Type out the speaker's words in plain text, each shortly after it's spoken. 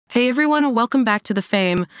Hey everyone, welcome back to The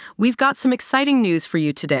Fame. We've got some exciting news for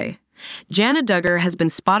you today. Jana Duggar has been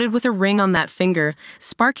spotted with a ring on that finger,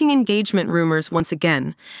 sparking engagement rumors once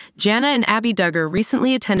again. Jana and Abby Duggar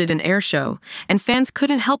recently attended an air show, and fans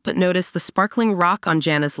couldn't help but notice the sparkling rock on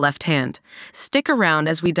Jana's left hand. Stick around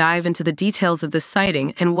as we dive into the details of this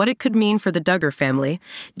sighting and what it could mean for the Duggar family.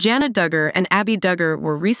 Jana Duggar and Abby Duggar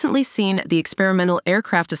were recently seen at the Experimental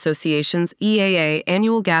Aircraft Association's EAA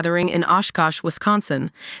annual gathering in Oshkosh,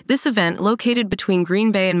 Wisconsin. This event, located between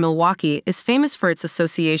Green Bay and Milwaukee, is famous for its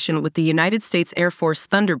association with the United States Air Force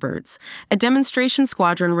Thunderbirds, a demonstration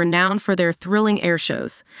squadron renowned for their thrilling air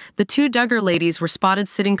shows. The two Duggar ladies were spotted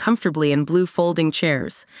sitting comfortably in blue folding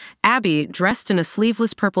chairs. Abby, dressed in a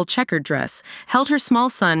sleeveless purple checkered dress, held her small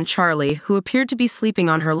son, Charlie, who appeared to be sleeping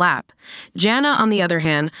on her lap. Jana, on the other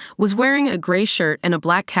hand, was wearing a gray shirt and a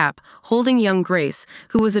black cap, holding young Grace,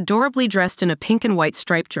 who was adorably dressed in a pink and white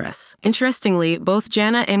striped dress. Interestingly, both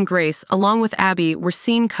Jana and Grace, along with Abby, were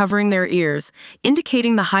seen covering their ears,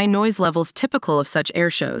 indicating the high noise levels typical of such air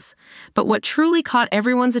shows. But what truly caught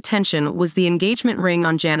everyone's attention was the engagement ring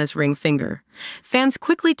on Jana's ring finger. Fans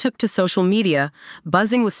quickly took to social media,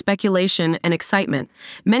 buzzing with speculation and excitement.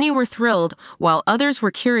 Many were thrilled, while others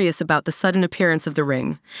were curious about the sudden appearance of the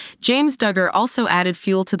ring. James Duggar also added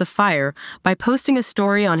fuel to the fire by posting a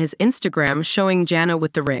story on his Instagram showing Jana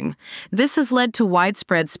with the ring. This has led to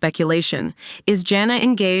widespread speculation. Is Jana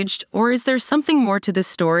engaged, or is there something more to this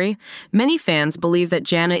story? Many fans believe that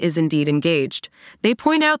Jana is indeed engaged. They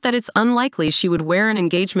point out that it's unlikely she would wear an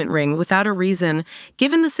engagement ring without a reason,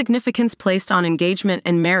 given the significance placed on engagement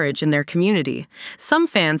and marriage in their community. Some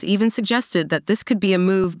fans even suggested that this could be a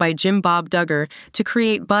move by Jim Bob Duggar to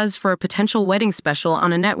create buzz for a potential wedding special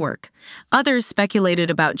on a network. Others speculated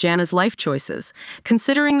about Jana's life choices,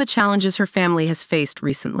 considering the challenges her family has faced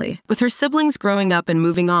recently. With her siblings growing up and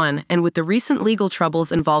moving on, and with the recent legal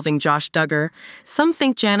troubles involving Josh Duggar, some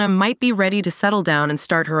think Jana might be ready to settle down and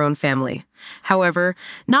start her own family. However,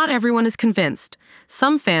 not everyone is convinced.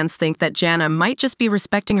 Some fans think that Jana might just be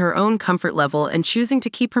respecting her own comfort level and choosing to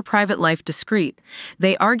keep her private life discreet.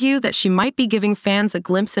 They argue that she might be giving fans a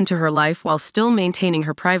glimpse into her life while still maintaining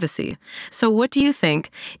her privacy. So what do you think?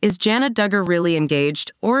 Is Jana Duggar really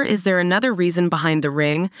engaged, or is there another reason behind the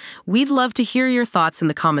ring? We'd love to hear your thoughts in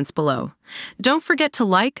the comments below. Don't forget to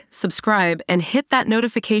like, subscribe, and hit that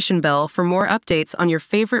notification bell for more updates on your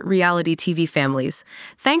favorite reality TV families.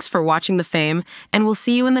 Thanks for watching The Fame, and we'll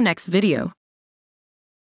see you in the next video.